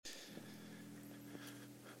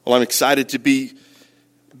Well, I'm excited to be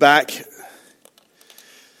back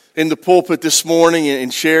in the pulpit this morning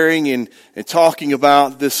and sharing and talking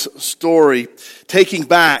about this story, taking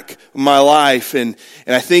back my life. And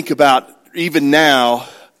I think about even now,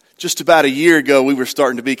 just about a year ago, we were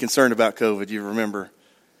starting to be concerned about COVID, you remember.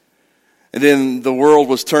 And then the world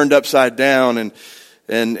was turned upside down and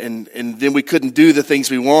then we couldn't do the things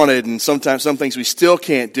we wanted, and sometimes some things we still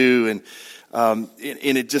can't do. And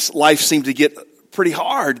it just, life seemed to get pretty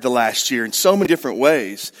hard the last year in so many different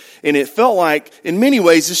ways. And it felt like, in many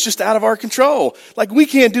ways, it's just out of our control. Like we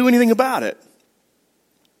can't do anything about it.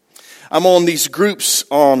 I'm on these groups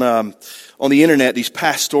on the internet, these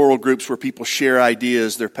pastoral groups where people share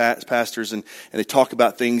ideas, they're pastors, and they talk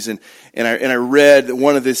about things. And I read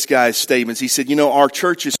one of this guy's statements. He said, our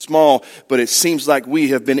church is small, but it seems like we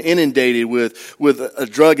have been inundated with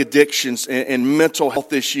drug addictions and mental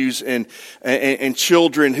health issues and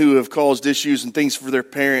children who have caused issues and things for their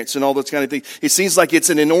parents and all those kind of things. It seems like it's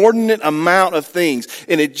an inordinate amount of things.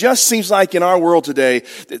 And it just seems like in our world today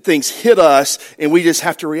that things hit us and we just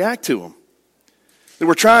have to react to them. That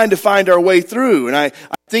we're trying to find our way through. And I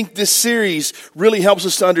think this series really helps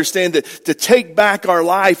us to understand that to take back our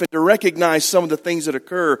life and to recognize some of the things that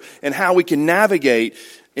occur and how we can navigate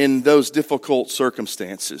in those difficult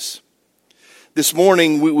circumstances. This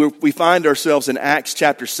morning, we find ourselves in Acts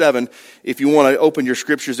chapter 7. If you want to open your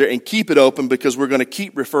scriptures there and keep it open, because we're going to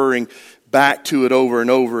keep referring back to it over and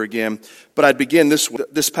over again. But I'd begin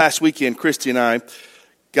this past weekend. Christy and I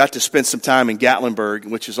got to spend some time in Gatlinburg,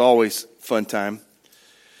 which is always a fun time.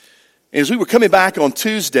 And as we were coming back on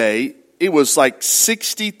Tuesday, it was like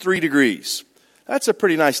 63 degrees. That's a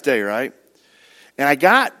pretty nice day, right? And I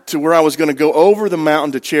got to where I was going to go over the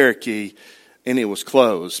mountain to Cherokee, and it was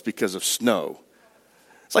closed because of snow.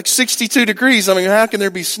 It's like 62 degrees. I mean, how can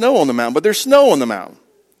there be snow on the mountain? But there's snow on the mountain.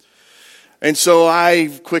 And so I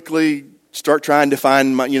quickly start trying to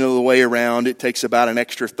find the way around. It takes about an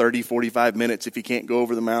extra 30, 45 minutes if you can't go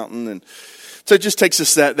over the mountain. And so it just takes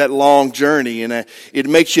us that long journey, and it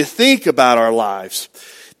makes you think about our lives.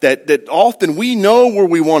 That often we know where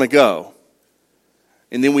we want to go,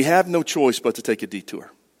 and then we have no choice but to take a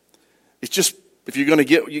detour. It's just, if you're going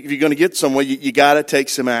to get somewhere, you got to take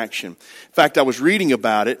some action. In fact, I was reading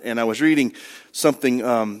about it, and I was reading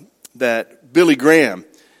something that Billy Graham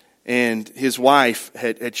and his wife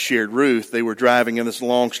had shared. Ruth. They were driving in this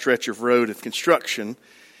long stretch of road of construction.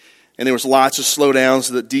 And there was lots of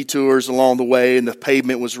slowdowns, the detours along the way, and the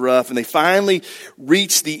pavement was rough. And they finally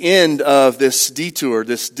reached the end of this detour,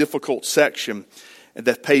 this difficult section, and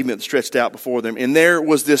that pavement stretched out before them. And there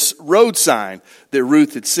was this road sign that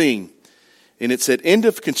Ruth had seen. And it said, "End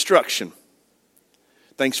of construction.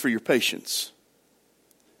 Thanks for your patience."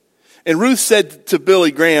 And Ruth said to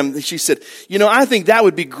Billy Graham, she said, I think that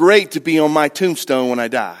would be great to be on my tombstone when I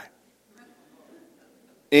die.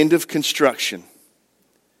 End of construction.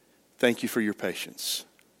 Thank you for your patience.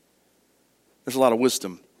 There's a lot of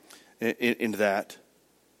wisdom in that.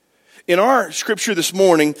 In our scripture this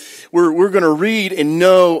morning, we're going to read and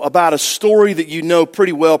know about a story that you know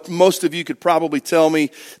pretty well. Most of you could probably tell me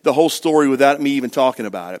the whole story without me even talking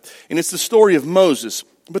about it. And it's the story of Moses.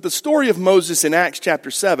 But the story of Moses in Acts chapter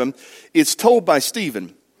 7 is told by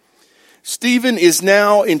Stephen. Stephen is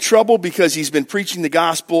now in trouble because he's been preaching the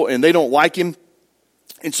gospel and they don't like him.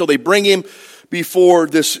 And so they bring him before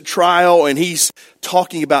this trial, and he's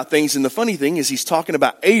talking about things. And the funny thing is he's talking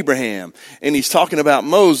about Abraham, and he's talking about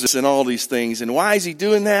Moses and all these things. And why is he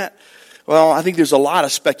doing that? Well, I think there's a lot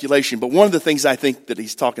of speculation. But one of the things I think that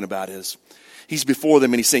he's talking about is he's before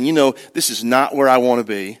them, and he's saying, this is not where I want to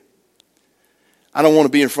be. I don't want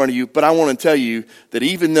to be in front of you, but I want to tell you that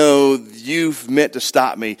even though you've meant to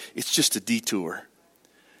stop me, it's just a detour.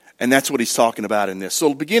 And that's what he's talking about in this.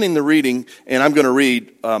 So beginning the reading, and I'm going to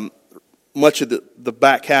read much of the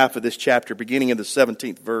back half of this chapter, beginning in the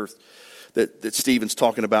 17th verse, that Stephen's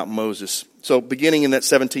talking about Moses. So beginning in that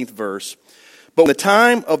 17th verse. "But when the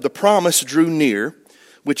time of the promise drew near,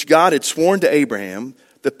 which God had sworn to Abraham,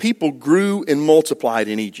 the people grew and multiplied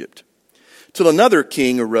in Egypt, till another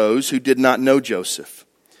king arose who did not know Joseph.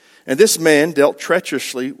 And this man dealt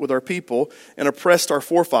treacherously with our people and oppressed our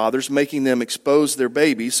forefathers, making them expose their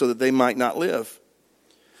babies so that they might not live.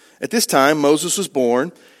 At this time Moses was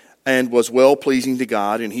born and was well-pleasing to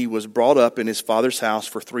God, and he was brought up in his father's house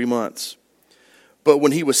for 3 months. But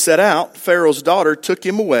when he was set out, Pharaoh's daughter took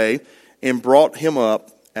him away and brought him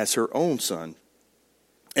up as her own son.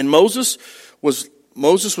 And Moses was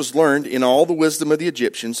learned in all the wisdom of the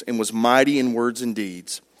Egyptians and was mighty in words and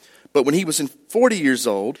deeds. But when he was 40 years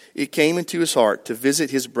old, it came into his heart to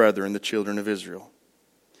visit his brethren, the children of Israel."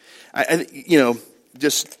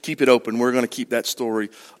 just keep it open. We're going to keep that story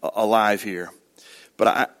alive here.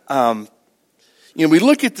 But we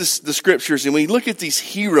look at the scriptures and we look at these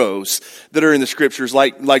heroes that are in the scriptures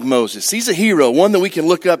like Moses. He's a hero, one that we can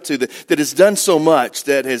look up to that has done so much,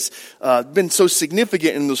 that has been so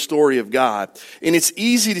significant in the story of God. And it's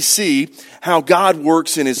easy to see how God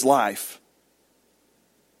works in his life.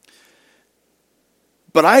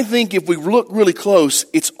 But I think if we look really close,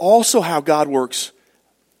 it's also how God works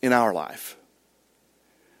in our life.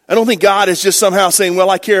 I don't think God is just somehow saying, well,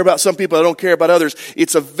 I care about some people, I don't care about others.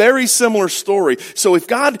 It's a very similar story. So if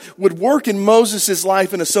God would work in Moses'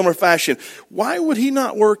 life in a similar fashion, why would he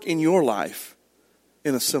not work in your life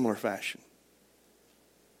in a similar fashion?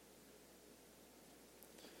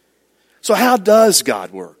 So how does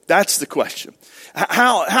God work? That's the question.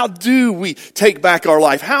 How do we take back our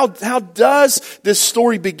life? How does this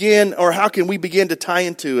story begin, or how can we begin to tie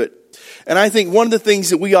into it? And I think one of the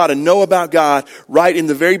things that we ought to know about God right in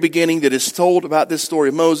the very beginning that is told about this story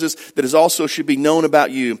of Moses, that is also should be known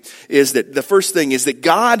about you, is that the first thing is that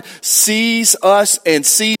God sees us and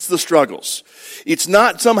sees the struggles. It's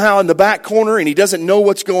not somehow in the back corner and he doesn't know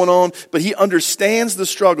what's going on, but he understands the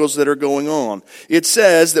struggles that are going on. It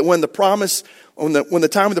says that when the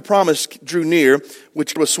time of the promise drew near,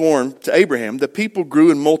 which was sworn to Abraham, the people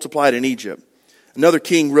grew and multiplied in Egypt. Another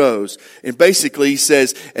king rose, and basically he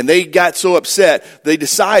says, and they got so upset, they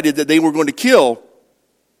decided that they were going to kill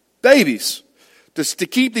babies to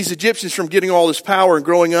keep these Egyptians from getting all this power and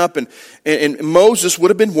growing up, and Moses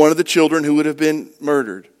would have been one of the children who would have been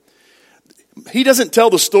murdered. He doesn't tell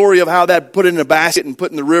the story of how that put in a basket and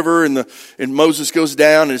put in the river, and Moses goes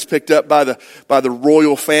down and is picked up by the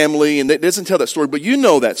royal family, and it doesn't tell that story, but you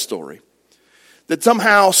know that story. That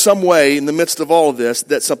somehow, some way, in the midst of all of this,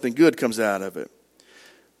 that something good comes out of it.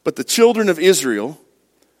 But the children of Israel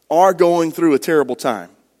are going through a terrible time.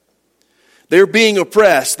 They're being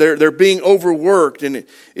oppressed. They're being overworked. And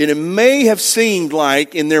it may have seemed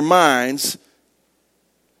like, in their minds,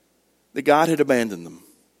 that God had abandoned them.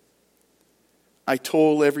 I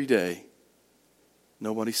toil every day.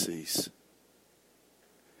 Nobody sees.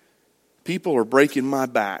 People are breaking my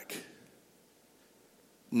back.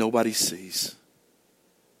 Nobody sees.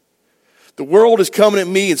 The world is coming at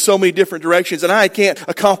me in so many different directions, and I can't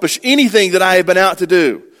accomplish anything that I have been out to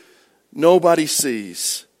do. Nobody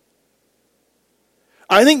sees.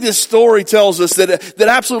 I think this story tells us that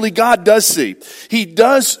absolutely God does see. He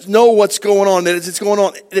does know what's going on, that it's going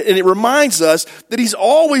on, and it reminds us that he's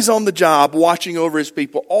always on the job watching over his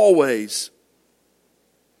people, always.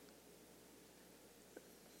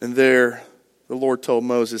 And there, the Lord told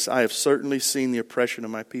Moses, I have certainly seen the oppression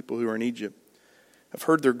of my people who are in Egypt. I've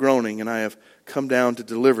heard their groaning, and I have come down to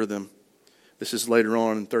deliver them. This is later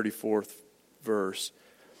on in 34th verse.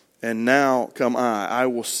 And now come I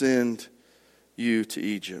will send you to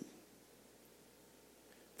Egypt.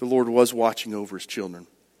 The Lord was watching over his children.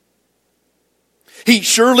 He's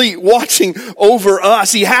surely watching over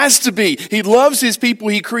us. He has to be. He loves his people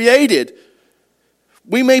he created.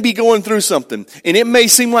 We may be going through something, and it may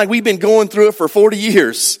seem like we've been going through it for 40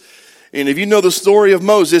 years. And if you know the story of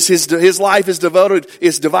Moses, his life is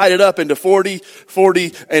divided up into 40,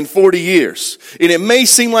 40, and 40 years. And it may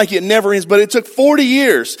seem like it never ends, but it took 40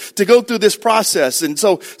 years to go through this process. And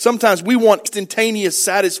so sometimes we want instantaneous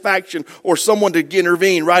satisfaction or someone to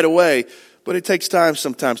intervene right away. But it takes time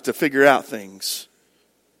sometimes to figure out things.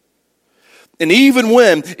 And even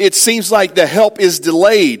when it seems like the help is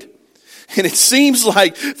delayed, and it seems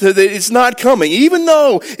like that it's not coming, even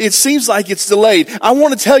though it seems like it's delayed, I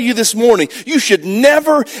want to tell you this morning, you should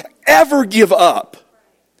never, ever give up.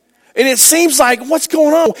 And it seems like, what's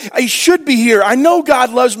going on? I should be here. I know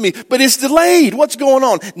God loves me, but it's delayed. What's going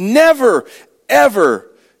on? Never, ever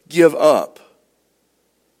give up.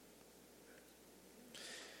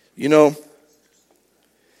 You know,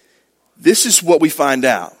 this is what we find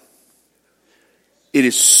out. It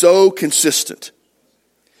is so consistent.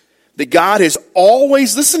 That God has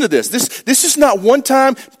always, listen to this. This is not one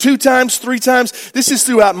time, 2 times, 3 times. This is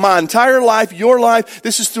throughout my entire life, your life.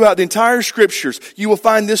 This is throughout the entire scriptures. You will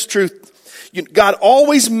find this truth. God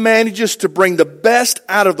always manages to bring the best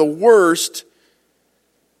out of the worst.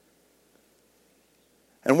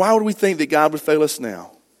 And why would we think that God would fail us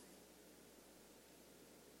now?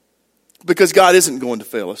 Because God isn't going to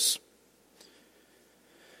fail us.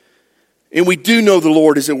 And we do know the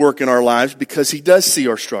Lord is at work in our lives because he does see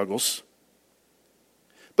our struggles.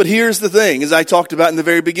 But here's the thing, as I talked about in the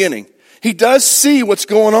very beginning. He does see what's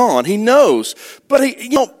going on. He knows. But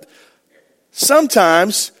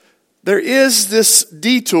sometimes there is this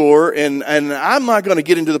detour, and I'm not going to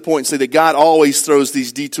get into the point and say that God always throws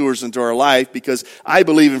these detours into our life, because I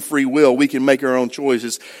believe in free will. We can make our own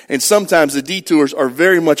choices. And sometimes the detours are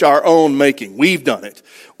very much our own making. We've done it.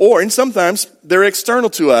 And sometimes they're external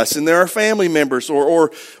to us, and they're our family members or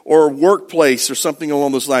workplace or something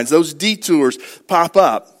along those lines. Those detours pop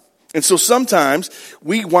up. And so sometimes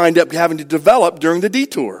we wind up having to develop during the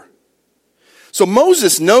detour. So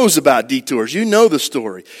Moses knows about detours. You know the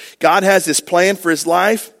story. God has this plan for his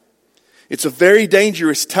life. It's a very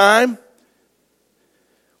dangerous time.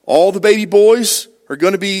 All the baby boys are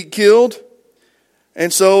going to be killed.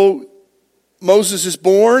 And so Moses is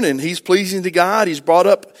born, and he's pleasing to God. He's brought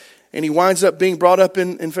up, and he winds up being brought up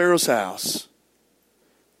in Pharaoh's house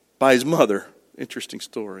by his mother. Interesting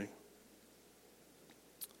story.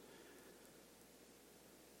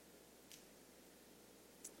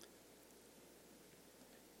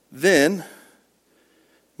 Then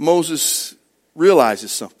Moses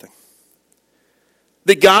realizes something.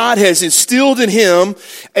 That God has instilled in him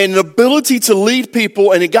an ability to lead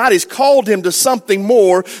people, and that God has called him to something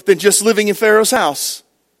more than just living in Pharaoh's house.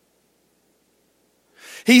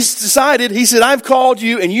 He's decided, he said, I've called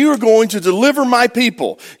you, and you are going to deliver my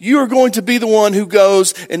people. You are going to be the one who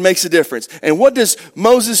goes and makes a difference. And what does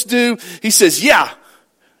Moses do? He says, yeah,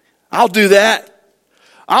 I'll do that.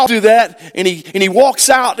 I'll do that. And he walks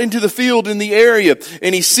out into the field in the area,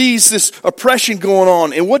 and he sees this oppression going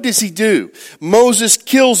on. And what does he do? Moses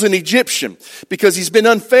kills an Egyptian because he's been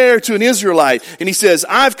unfair to an Israelite. And he says,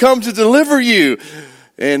 I've come to deliver you.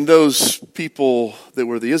 And those people that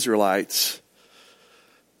were the Israelites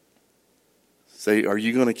say, are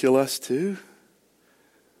you going to kill us too?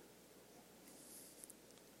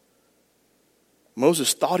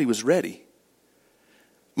 Moses thought he was ready.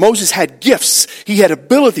 Moses had gifts. He had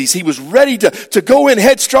abilities. He was ready to go in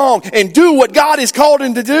headstrong and do what God has called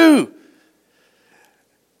him to do.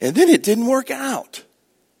 And then it didn't work out.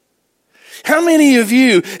 How many of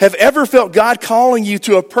you have ever felt God calling you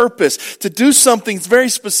to a purpose, to do something very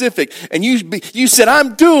specific, and you said,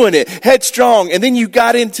 I'm doing it, headstrong, and then you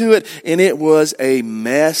got into it, and it was a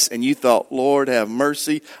mess, and you thought, Lord, have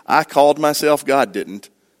mercy. I called myself, God didn't.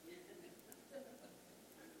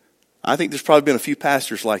 I think there's probably been a few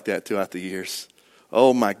pastors like that throughout the years.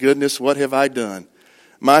 Oh my goodness, what have I done?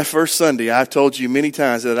 My first Sunday, I've told you many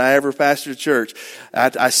times that I ever pastored a church.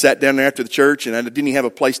 I sat down there after the church, and I didn't even have a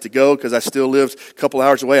place to go because I still lived a couple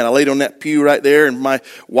hours away. And I laid on that pew right there, and my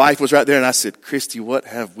wife was right there, and I said, Christy, what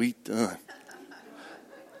have we done?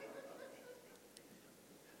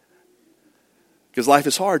 Because life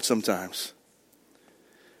is hard sometimes.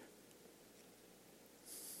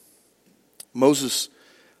 Moses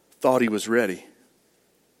thought he was ready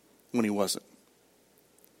when he wasn't.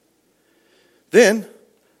 Then,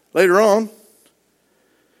 later on,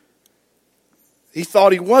 he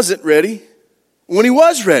thought he wasn't ready when he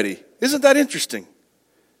was ready. Isn't that interesting?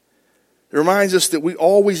 It reminds us that we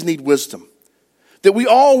always need wisdom, that we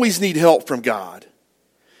always need help from God.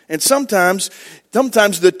 And sometimes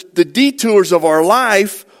the detours of our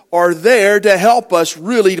life are there to help us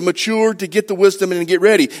really to mature, to get the wisdom and to get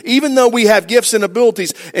ready. Even though we have gifts and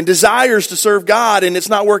abilities and desires to serve God and it's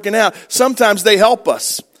not working out, sometimes they help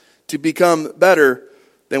us to become better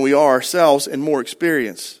than we are ourselves and more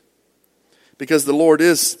experienced. Because the Lord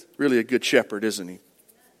is really a good shepherd, isn't he?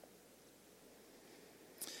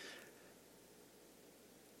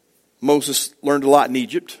 Moses learned a lot in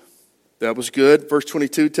Egypt. That was good. Verse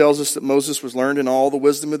 22 tells us that Moses was learned in all the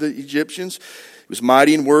wisdom of the Egyptians. He was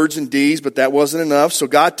mighty in words and deeds, but that wasn't enough. So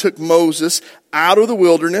God took Moses out of the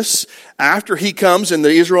wilderness. After he comes and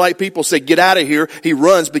the Israelite people say, get out of here, he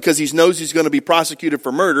runs because he knows he's going to be prosecuted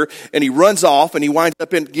for murder. And he runs off, and he winds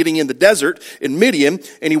up getting in the desert in Midian,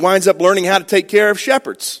 and he winds up learning how to take care of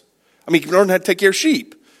shepherds. He learned how to take care of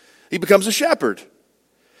sheep. He becomes a shepherd.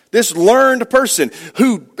 This learned person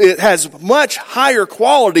who has much higher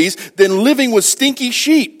qualities than living with stinky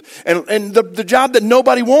sheep and the job that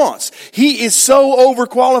nobody wants. He is so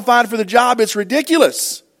overqualified for the job, it's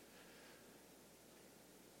ridiculous.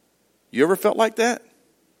 You ever felt like that?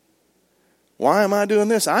 Why am I doing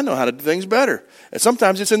this? I know how to do things better. And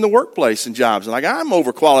sometimes it's in the workplace and jobs. Like, I'm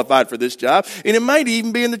overqualified for this job, and it might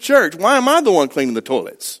even be in the church. Why am I the one cleaning the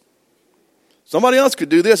toilets? Somebody else could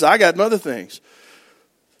do this. I got other things.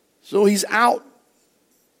 So he's out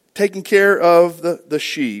taking care of the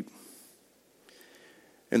sheep.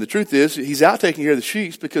 And the truth is, he's out taking care of the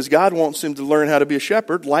sheep because God wants him to learn how to be a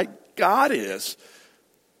shepherd like God is.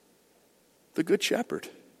 The good shepherd.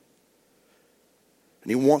 And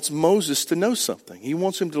he wants Moses to know something. He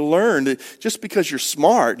wants him to learn that just because you're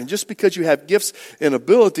smart and just because you have gifts and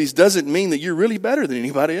abilities doesn't mean that you're really better than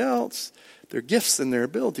anybody else. They're gifts and their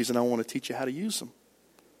abilities, and I want to teach you how to use them.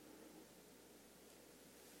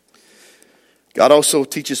 God also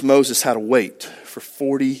teaches Moses how to wait for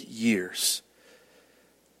 40 years.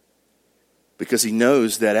 Because he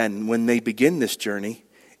knows that when they begin this journey,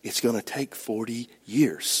 it's going to take 40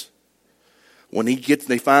 years. When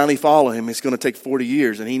they finally follow him, it's going to take 40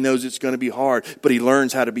 years. And he knows it's going to be hard. But he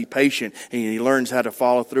learns how to be patient. And he learns how to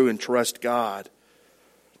follow through and trust God.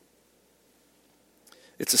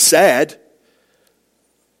 It's a sad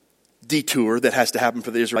detour that has to happen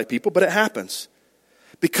for the Israelite people, but it happens.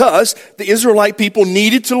 Because the Israelite people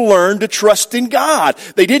needed to learn to trust in God.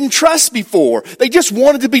 They didn't trust before. They just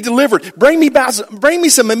wanted to be delivered. Bring me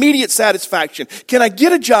some immediate satisfaction. Can I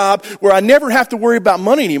get a job where I never have to worry about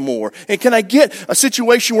money anymore? And can I get a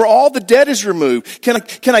situation where all the debt is removed?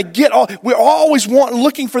 Can I get all? We're always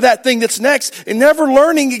looking for that thing that's next and never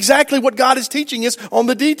learning exactly what God is teaching us on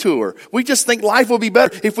the detour. We just think life will be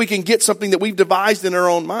better if we can get something that we've devised in our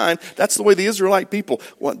own mind. That's the way the Israelite people,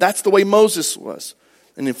 that's the way Moses was.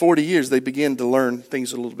 And in 40 years, they begin to learn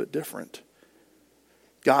things a little bit different.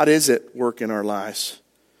 God is at work in our lives.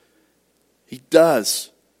 He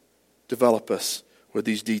does develop us with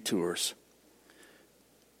these detours.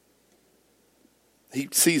 He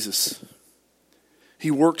sees us.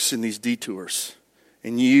 He works in these detours.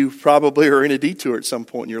 And you probably are in a detour at some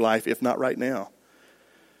point in your life, if not right now.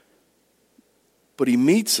 But he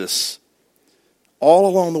meets us all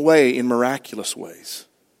along the way in miraculous ways.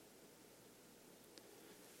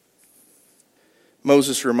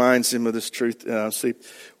 Moses reminds him of this truth.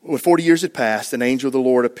 When 40 years had passed, an angel of the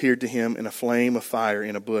Lord appeared to him in a flame of fire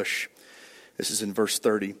in a bush. This is in verse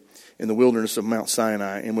 30, in the wilderness of Mount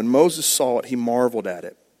Sinai. And when Moses saw it, he marveled at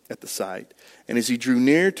it, at the sight. And as he drew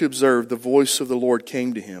near to observe, the voice of the Lord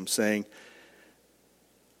came to him, saying,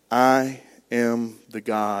 I am the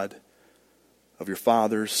God of your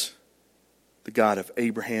fathers, the God of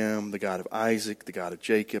Abraham, the God of Isaac, the God of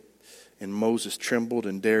Jacob. And Moses trembled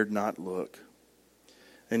and dared not look.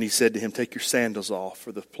 And he said to him, take your sandals off,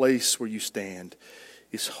 for the place where you stand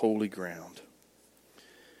is holy ground.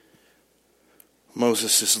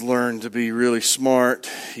 Moses has learned to be really smart.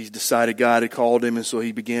 He's decided God had called him, and so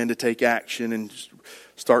he began to take action and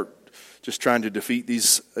start just trying to defeat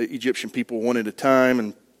these Egyptian people one at a time.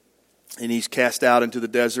 And he's cast out into the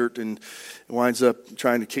desert and winds up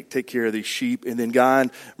trying to take care of these sheep. And then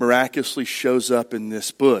God miraculously shows up in this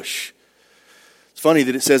bush. Funny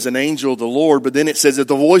that it says an angel of the Lord, but then it says that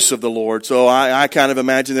the voice of the Lord. So I kind of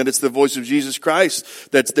imagine that it's the voice of Jesus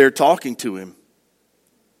Christ that's there talking to him.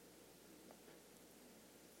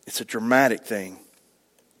 It's a dramatic thing.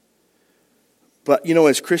 But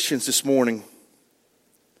as Christians this morning,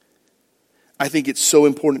 I think it's so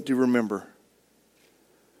important to remember.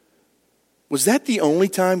 Was that the only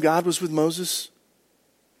time God was with Moses?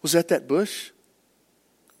 Was that bush?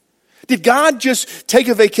 Did God just take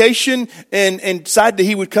a vacation and decide that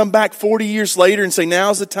he would come back 40 years later and say,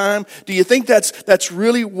 now's the time? Do you think that's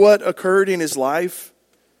really what occurred in his life?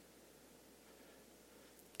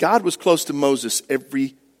 God was close to Moses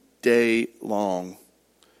every day long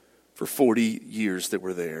for 40 years that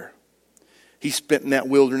were there. He spent in that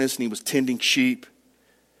wilderness and he was tending sheep.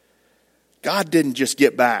 God didn't just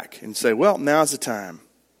get back and say, well, now's the time.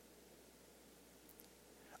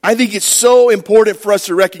 I think it's so important for us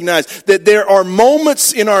to recognize that there are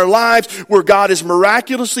moments in our lives where God is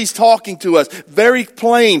miraculously talking to us, very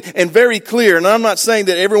plain and very clear. And I'm not saying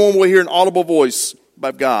that everyone will hear an audible voice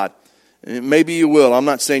by God. Maybe you will. I'm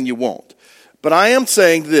not saying you won't. But I am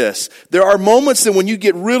saying this. There are moments that when you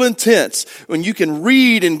get real intense, when you can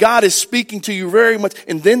read and God is speaking to you very much,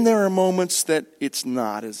 and then there are moments that it's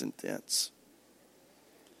not as intense.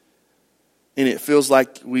 And it feels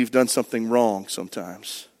like we've done something wrong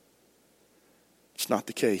sometimes. It's not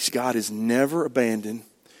the case. God is never abandoned.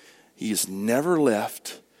 He is never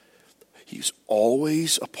left. He's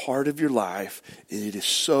always a part of your life. And it is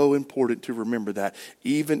so important to remember that,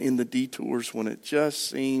 even in the detours when it just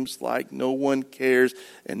seems like no one cares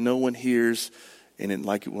and no one hears and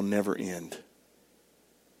like it will never end.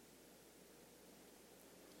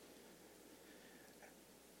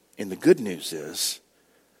 And the good news is,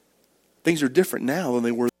 things are different now than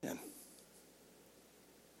they were then.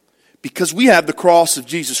 Because we have the cross of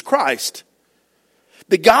Jesus Christ.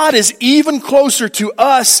 That God is even closer to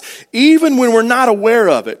us, even when we're not aware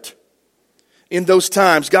of it. In those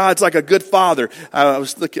times, God's like a good father. I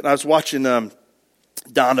was watching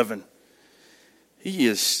Donovan. He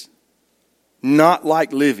is not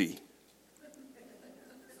like Livy.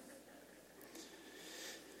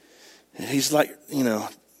 And he's like,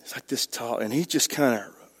 it's like this tall, and he just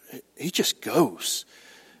goes.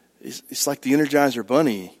 It's like the Energizer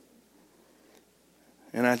Bunny.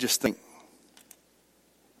 And I just think,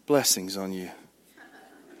 blessings on you.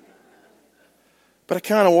 But I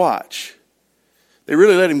kind of watch. They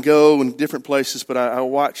really let him go in different places, but I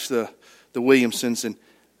watch the Williamsons, and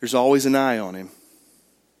there's always an eye on him.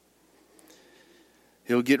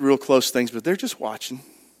 He'll get real close to things, but they're just watching.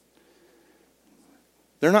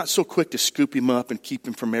 They're not so quick to scoop him up and keep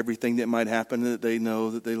him from everything that might happen that they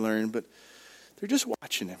know, that they learn, but they're just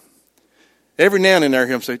watching him. Every now and then I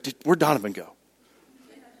hear him say, "Where'd Donovan go?"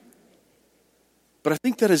 But I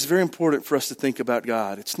think that is very important for us to think about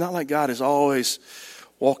God. It's not like God is always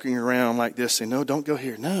walking around like this saying, "No, don't go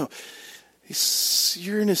here." No,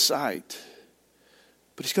 you're in his sight.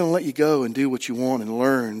 But he's going to let you go and do what you want and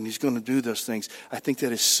learn. And he's going to do those things. I think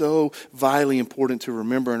that is so vitally important to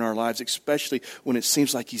remember in our lives, especially when it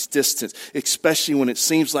seems like he's distant, especially when it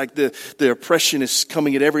seems like the oppression is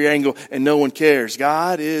coming at every angle and no one cares.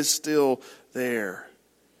 God is still there.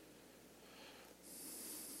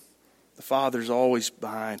 The Father's always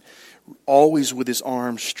behind, always with his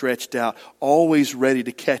arms stretched out, always ready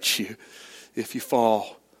to catch you if you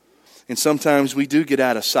fall. And sometimes we do get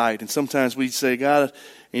out of sight. And sometimes we say, "God,"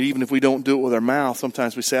 and even if we don't do it with our mouth,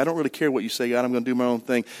 sometimes we say, "I don't really care what you say, God. I'm going to do my own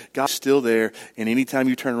thing." God's still there. And anytime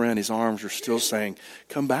you turn around, his arms are still saying,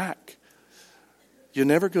 "Come back. You'll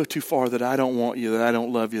never go too far that I don't want you, that I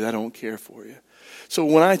don't love you, that I don't care for you." So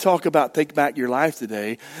when I talk about take back your life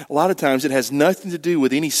today, a lot of times it has nothing to do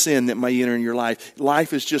with any sin that may enter in your life.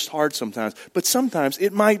 Life is just hard sometimes. But sometimes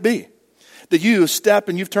it might be that you step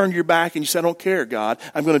and you've turned your back and you say, "I don't care, God.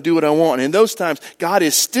 I'm going to do what I want." And in those times, God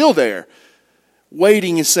is still there,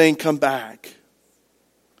 waiting and saying, "Come back."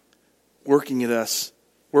 Working at us,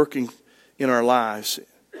 working in our lives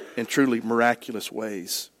in truly miraculous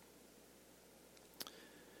ways.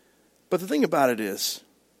 But the thing about it is,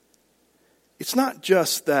 it's not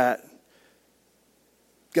just that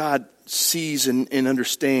God sees and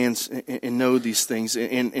understands and knows these things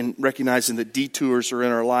and recognizing that detours are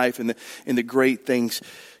in our life and the great things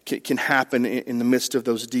can happen in the midst of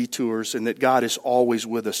those detours and that God is always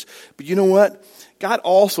with us. But you know what? God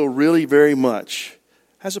also really very much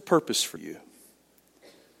has a purpose for you.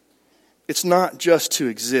 It's not just to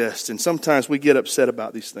exist. And sometimes we get upset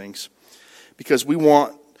about these things because we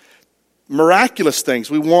want miraculous things.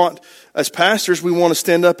 We want, as pastors, we want to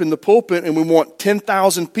stand up in the pulpit and we want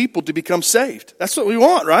 10,000 people to become saved. That's what we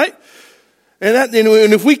want, right? And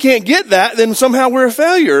if we can't get that, then somehow we're a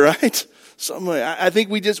failure, right? I think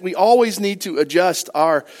we always need to adjust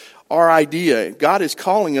our idea. God is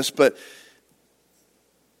calling us, but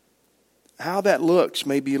how that looks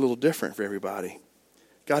may be a little different for everybody.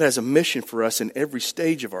 God has a mission for us in every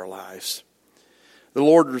stage of our lives. The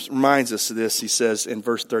Lord reminds us of this. He says in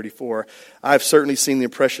verse 34, "I have certainly seen the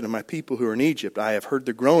oppression of my people who are in Egypt. I have heard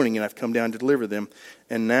the groaning, and I've come down to deliver them.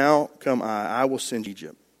 And now come I will send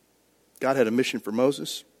Egypt." God had a mission for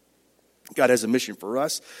Moses. God has a mission for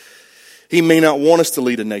us. He may not want us to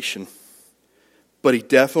lead a nation, but he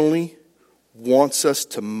definitely wants us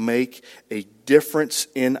to make a difference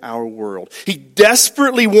in our world. He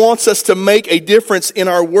desperately wants us to make a difference in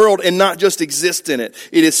our world and not just exist in it.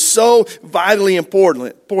 It is so vitally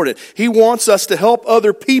important. He wants us to help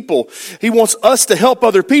other people. He wants us to help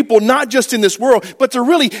other people, not just in this world, but to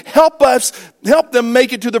really help them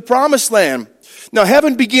make it to the promised land. Now,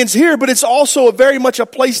 heaven begins here, but it's also very much a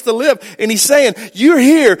place to live. And he's saying, you're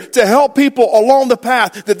here to help people along the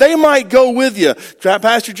path that they might go with you.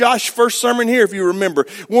 Pastor Josh's first sermon here, if you remember.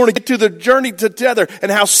 We want to get to the journey together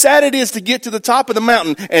and how sad it is to get to the top of the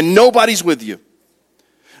mountain and nobody's with you.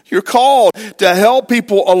 You're called to help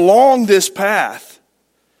people along this path.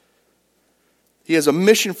 He has a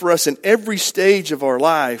mission for us in every stage of our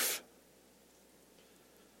life.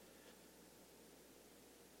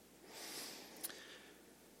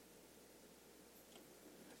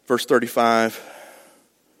 Verse 35,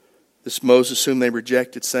 this Moses whom they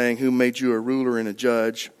rejected, saying, "Who made you a ruler and a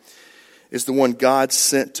judge?" is the one God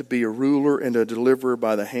sent to be a ruler and a deliverer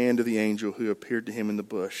by the hand of the angel who appeared to him in the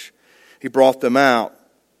bush. He brought them out,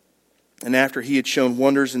 and after he had shown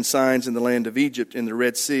wonders and signs in the land of Egypt, in the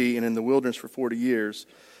Red Sea, and in the wilderness for 40 years.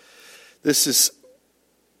 This is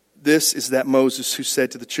that Moses who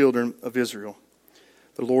said to the children of Israel,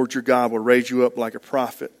 "The Lord your God will raise you up like a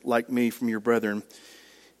prophet, like me from your brethren.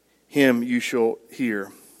 Him you shall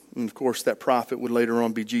hear." And of course, that prophet would later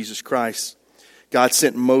on be Jesus Christ. God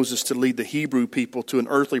sent Moses to lead the Hebrew people to an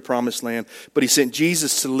earthly promised land, but he sent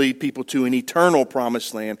Jesus to lead people to an eternal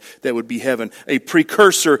promised land that would be heaven, a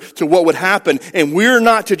precursor to what would happen. And we're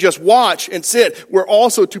not to just watch and sit, we're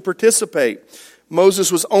also to participate.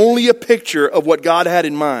 Moses was only a picture of what God had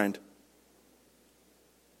in mind.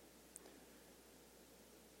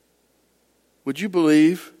 Would you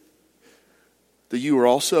believe that you were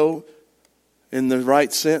also, in the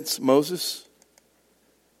right sense, Moses,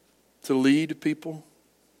 to lead people?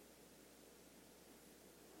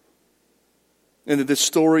 And that this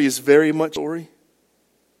story is very much a story?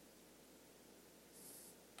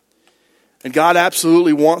 And God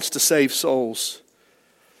absolutely wants to save souls.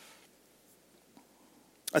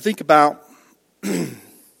 I think about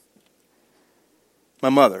my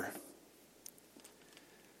mother.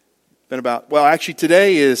 Actually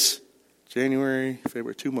today is January,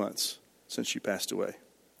 February, 2 months since she passed away.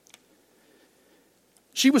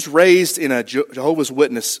 She was raised in a Jehovah's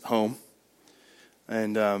Witness home.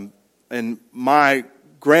 And my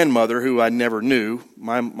grandmother, who I never knew,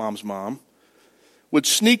 my mom's mom, would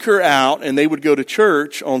sneak her out and they would go to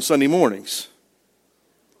church on Sunday mornings.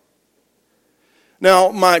 Now,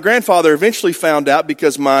 my grandfather eventually found out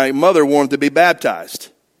because my mother wanted to be baptized.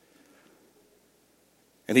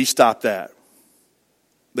 And he stopped that.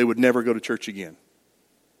 They would never go to church again.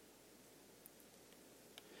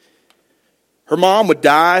 Her mom would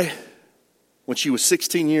die when she was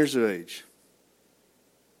 16 years of age.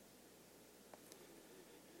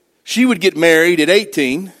 She would get married at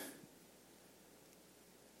 18.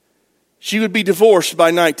 She would be divorced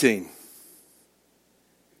by 19.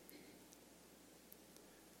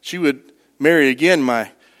 She would marry again my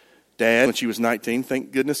dad when she was 19.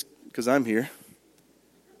 Thank goodness, because I'm here.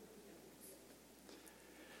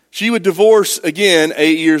 She would divorce again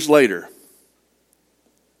 8 years later.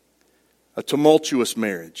 A tumultuous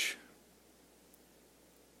marriage.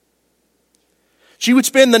 She would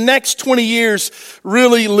spend the next 20 years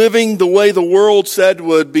really living the way the world said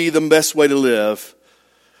would be the best way to live,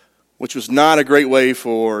 which was not a great way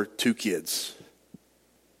for 2 kids.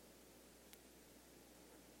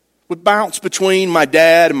 Would bounce between my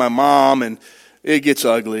dad and my mom, and it gets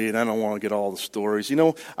ugly, and I don't want to get all the stories. You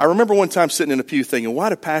know, I remember one time sitting in a pew thinking, why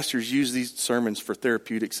do pastors use these sermons for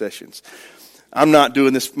therapeutic sessions? I'm not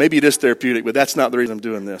doing this. Maybe it is therapeutic, but that's not the reason I'm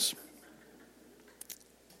doing this.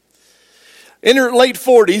 In her late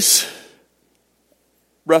 40s,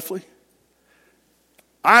 roughly,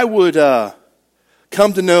 I would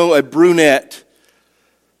come to know a brunette,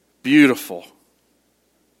 beautiful.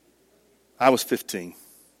 I was 15.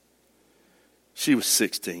 She was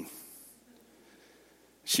 16.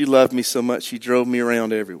 She loved me so much, she drove me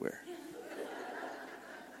around everywhere.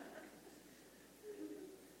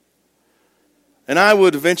 And I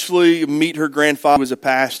would eventually meet her grandfather, who was a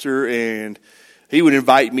pastor, and he would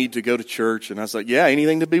invite me to go to church. And I was like, yeah,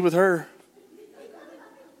 anything to be with her.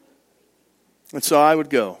 And so I would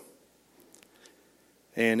go.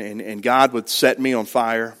 And God would set me on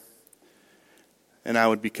fire. And I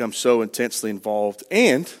would become so intensely involved.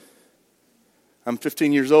 And I'm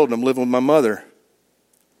 15 years old and I'm living with my mother.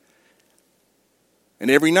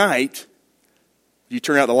 And every night, you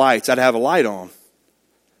turn out the lights, I'd have a light on.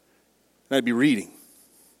 And I'd be reading.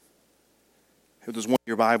 If it was one of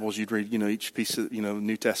your Bibles, you'd read, each piece of,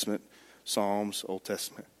 New Testament, Psalms, Old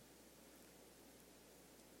Testament.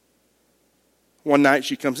 One night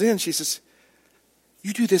she comes in, she says,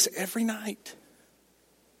 you do this every night.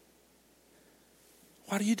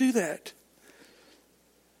 Why do you do that?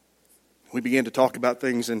 We began to talk about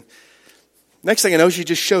things, and next thing I know, she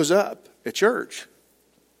just shows up at church.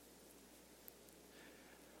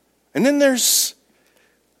 And then there's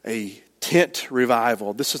a tent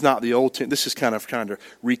revival. This is not the old tent. This is kind of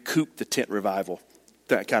recoup the tent revival,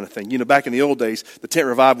 that kind of thing. Back in the old days, the tent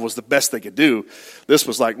revival was the best they could do. This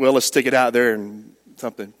was like, well, let's stick it out there and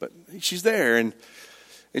something. But she's there, and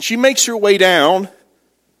she makes her way down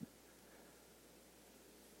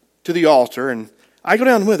to the altar, and I go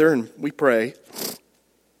down with her, and we pray.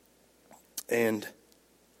 And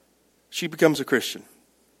she becomes a Christian.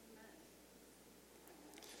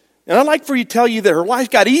 And I'd like for you to tell you that her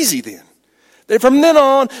life got easy then. That from then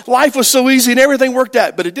on, life was so easy and everything worked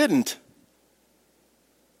out, but it didn't.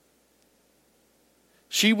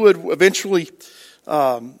 She would eventually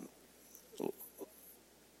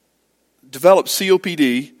develop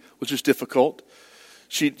COPD, which was difficult.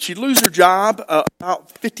 She'd lose her job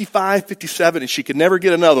about 55, 57, and she could never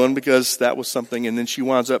get another one because that was something. And then she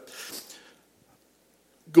winds up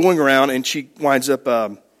going around, and she winds up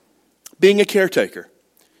being a caretaker.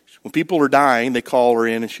 When people are dying, they call her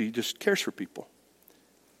in, and she just cares for people.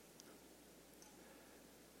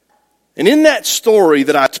 And in that story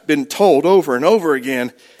that I've been told over and over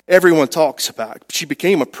again, everyone talks about. She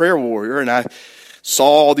became a prayer warrior, and I saw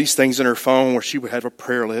all these things in her phone where she would have a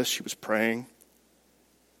prayer list. She was praying.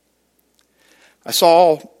 I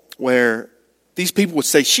saw where these people would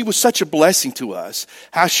say she was such a blessing to us.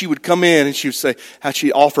 How she would come in and she would say how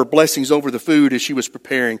she offered blessings over the food as she was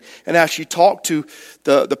preparing. And how she talked to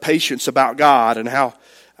the patients about God and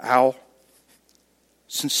how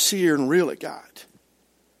sincere and real it got.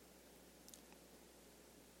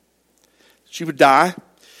 She would die,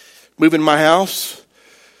 move in my house.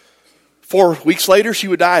 4 weeks later, she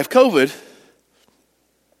would die of COVID.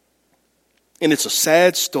 And it's a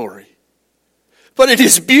sad story. But it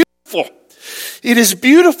is beautiful. It is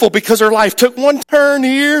beautiful because her life took one turn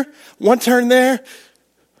here, one turn there,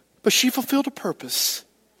 but she fulfilled a purpose.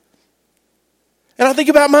 And I think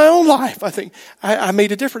about my own life. I think I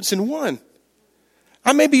made a difference in one.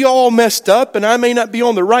 I may be all messed up and I may not be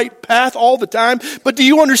on the right path all the time, but do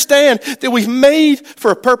you understand that we've made for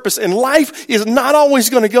a purpose, and life is not always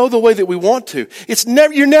going to go the way that we want to.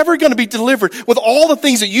 You're never going to be delivered with all the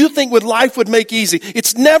things that you think with life would make easy.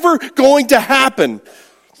 It's never going to happen.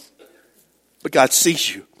 But God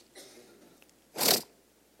sees you.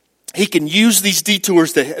 He can use these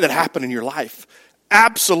detours that happen in your life.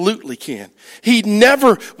 Absolutely can. He'd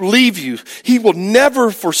never leave you. He will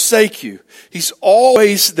never forsake you. He's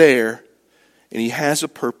always there. And He has a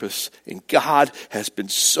purpose. And God has been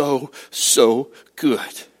so, so good.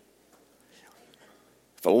 If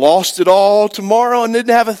I lost it all tomorrow and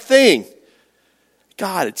didn't have a thing,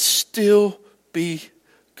 God, it'd still be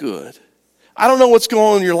good. I don't know what's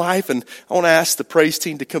going on in your life, and I want to ask the praise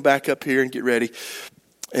team to come back up here and get ready.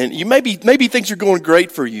 And you maybe things are going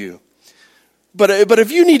great for you. But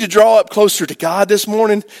if you need to draw up closer to God this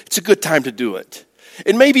morning, it's a good time to do it.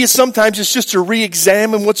 And maybe sometimes it's just to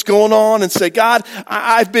re-examine what's going on and say, God,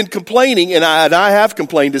 I've been complaining, and I have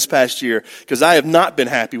complained this past year because I have not been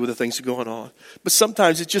happy with the things that are going on. But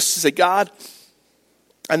sometimes it's just to say, God,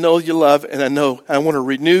 I know you love, and I know I want to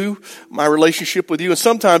renew my relationship with you. And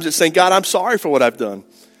sometimes it's saying, God, I'm sorry for what I've done,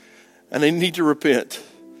 and I need to repent.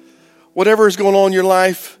 Whatever is going on in your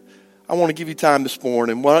life, I want to give you time this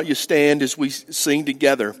morning. Why don't you stand as we sing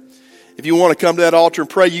together? If you want to come to that altar and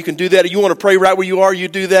pray, you can do that. If you want to pray right where you are, you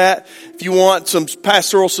do that. If you want some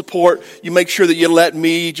pastoral support, you make sure that you let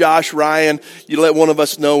me, Josh, Ryan, you let one of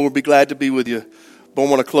us know. We'll be glad to be with you. But I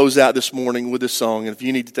want to close out this morning with this song. And if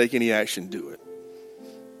you need to take any action, do it.